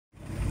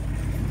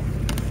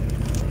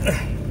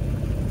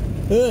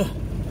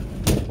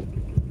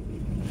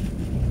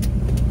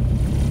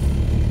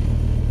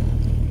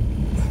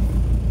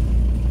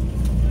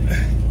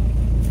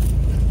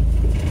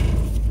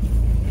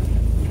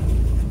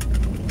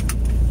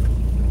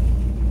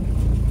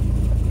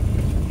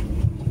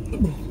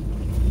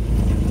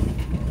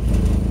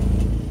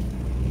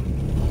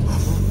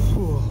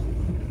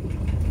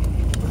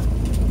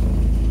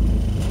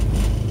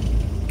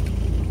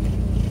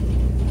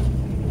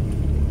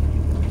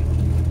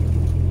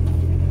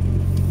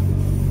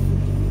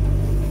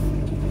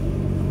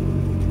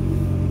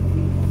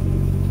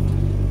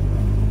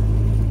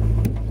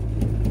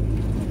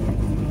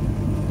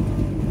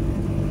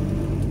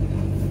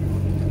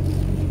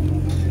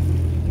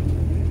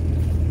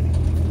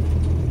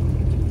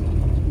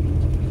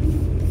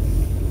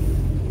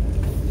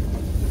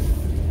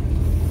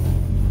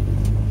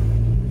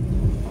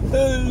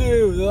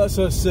Hello, that's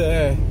us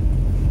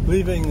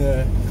leaving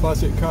the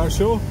classic car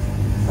show.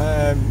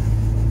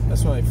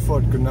 That's my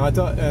Ford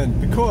Granada,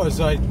 and because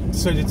I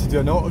decided to do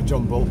an auto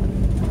jumble,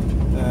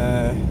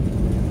 I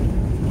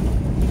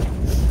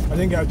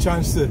didn't get a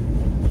chance to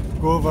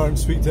go over and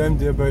speak to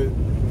MD about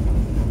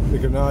the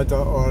Granada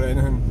or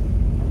anything.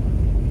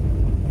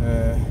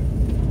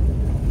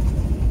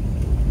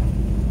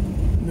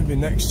 Maybe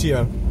next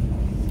year.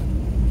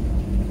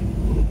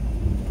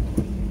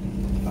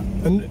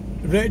 In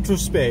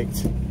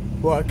retrospect,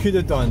 what I could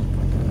have done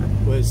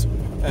was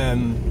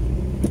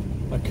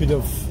I could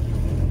have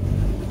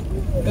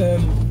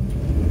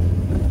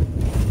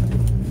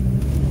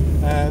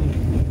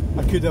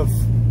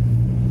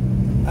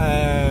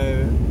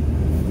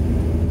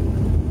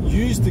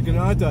used the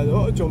Granada at the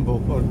auto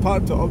jumble, or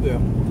parked it up there.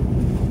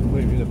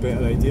 Might have been a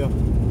better idea.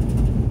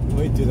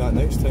 Might do that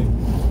next time.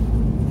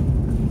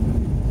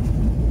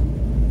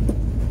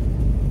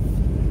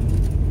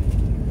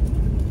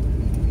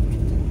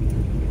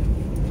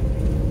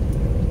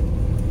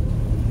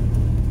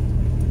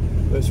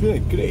 But it's been a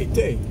great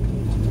day.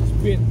 It's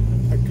been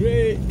a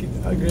great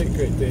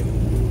day.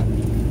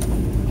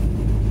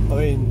 I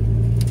mean,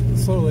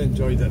 thoroughly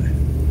enjoyed it.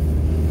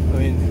 I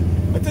mean,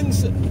 I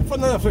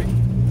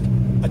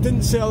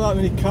didn't sell that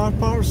many car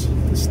parts,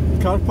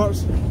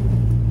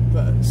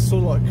 but it's so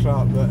lot of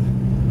crap. But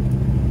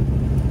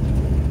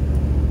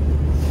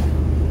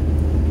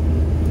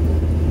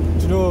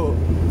do you know,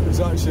 it was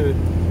actually a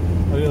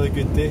really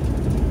good day.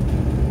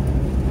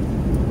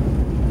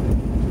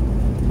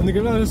 And the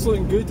Granada's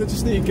looking good. I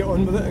just need to get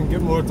on with it and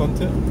get more done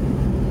to it.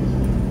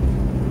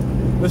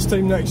 This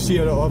time next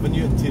year it'll have a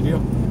new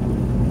interior.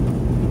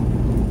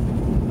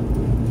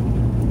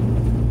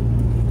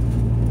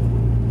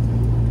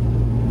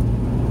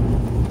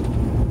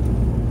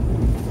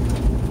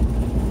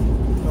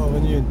 It'll have a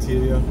new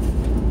interior.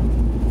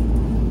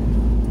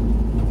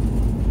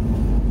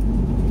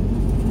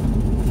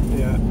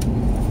 Yeah.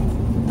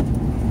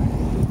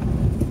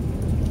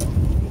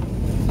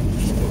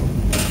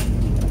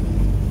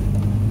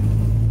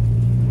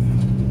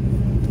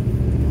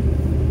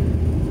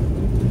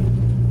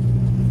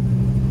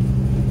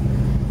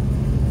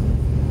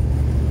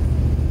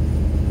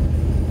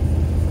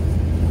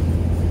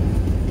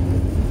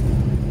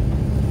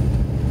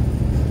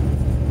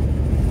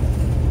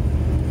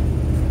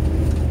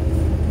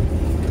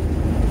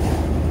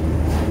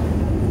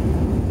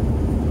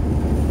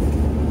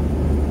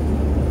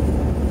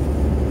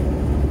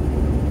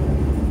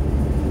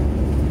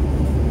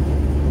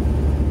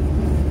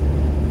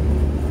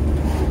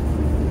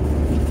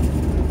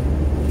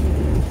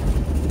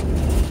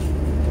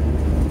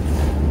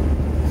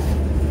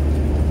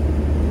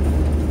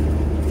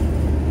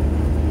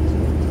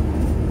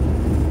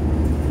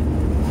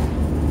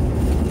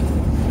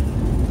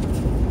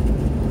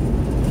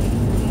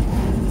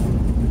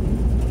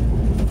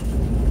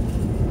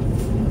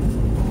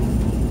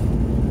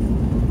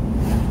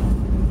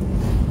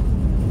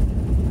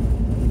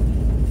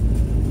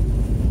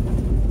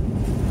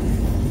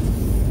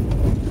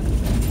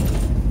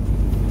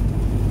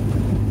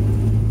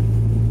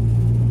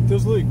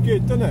 Does look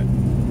good, doesn't it?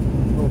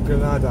 Oh,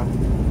 Granada.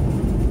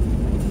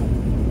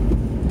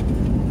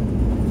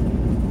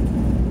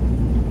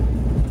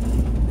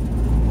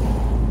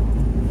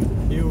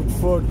 The old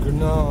Ford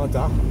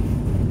Granada.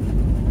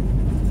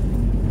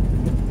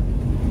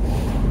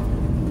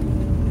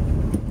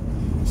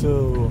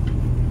 So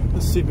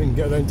let's see if we can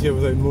get around here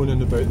without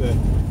moaning about the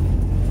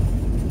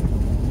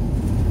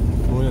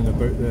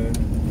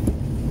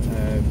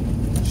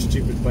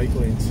stupid bike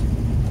lanes.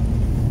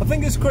 I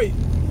think it's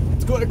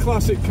got a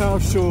classic car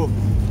show.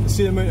 You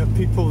see the amount of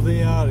people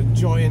there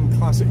enjoying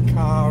classic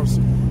cars,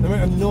 the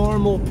amount of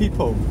normal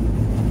people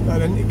that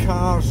are into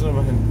cars and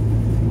everything.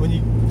 When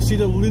you see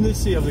the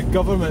lunacy of the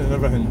government and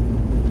everything,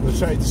 they're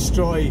trying to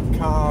destroy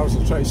cars,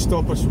 they're trying to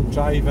stop us from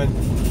driving.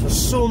 There's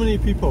so many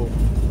people.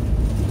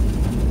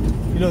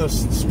 You know,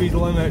 there's speed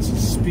limits and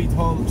speed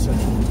humps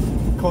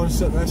and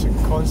constant this and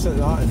constant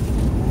that, and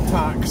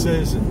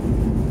taxes, and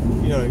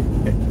you know,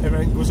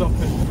 everything goes up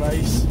in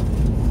price.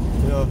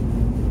 You know,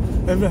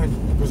 everything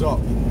goes up,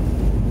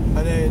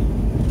 and then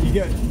you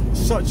get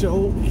such a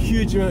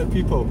huge amount of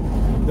people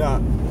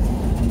that.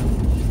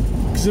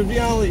 Because the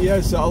reality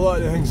is that a lot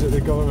of the things that the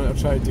government are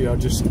trying to do are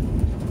just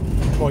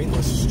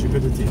pointless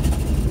stupidity.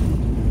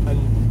 And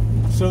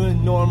some of the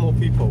normal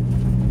people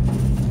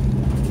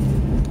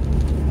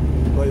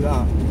like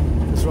that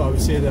is what I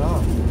would say they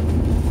are.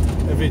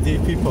 Everyday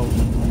people.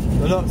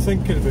 They're not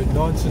thinking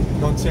about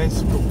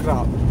nonsensical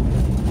crap,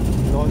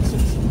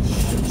 nonsense,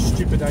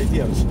 stupid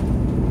ideas.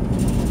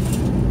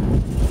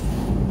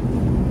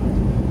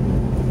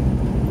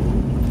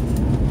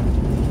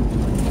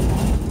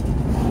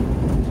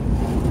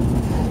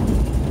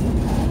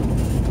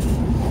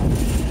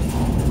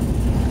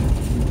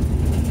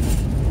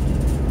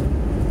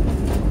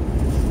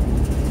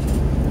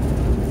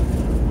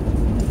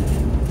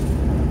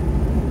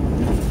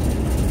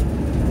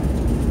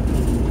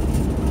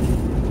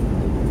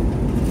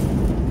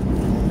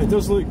 It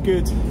does look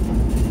good.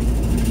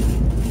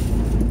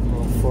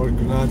 Oh, for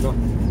Granada,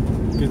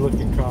 good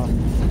looking car.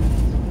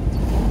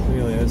 It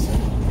really is.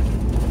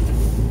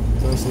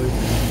 It does look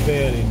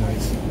very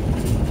nice.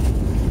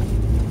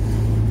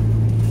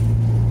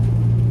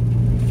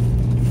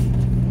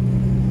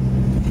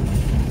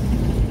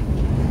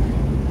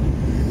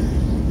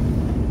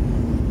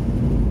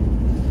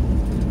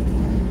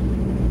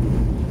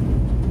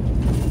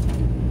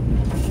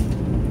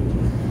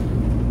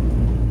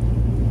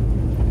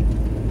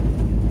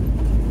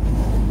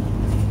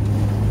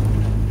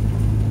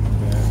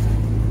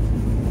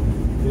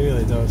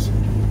 Does.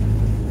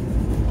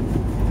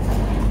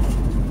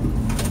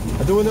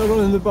 I don't want to run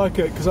in the back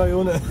out because I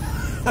own it.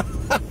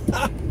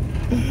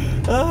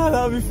 Ah,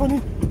 that would be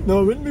funny.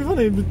 No, it wouldn't be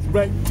funny. It would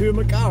wreck two of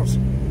my cars.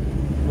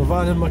 My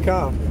van and my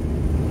car.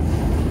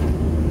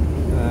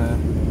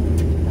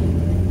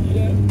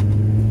 Yeah.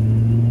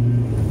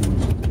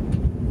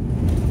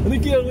 And the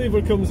gear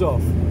lever comes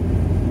off.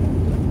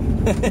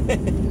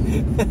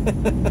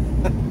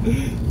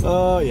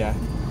 Oh yeah.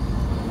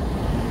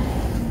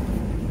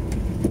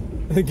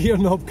 The gear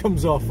knob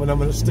comes off when I'm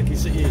in a sticky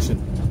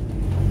situation.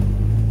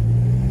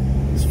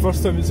 It's the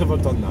first time it's ever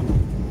done that.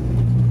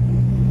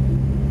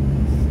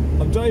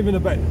 I'm driving a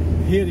bit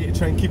hairy to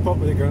try and keep up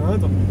with the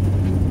Granada.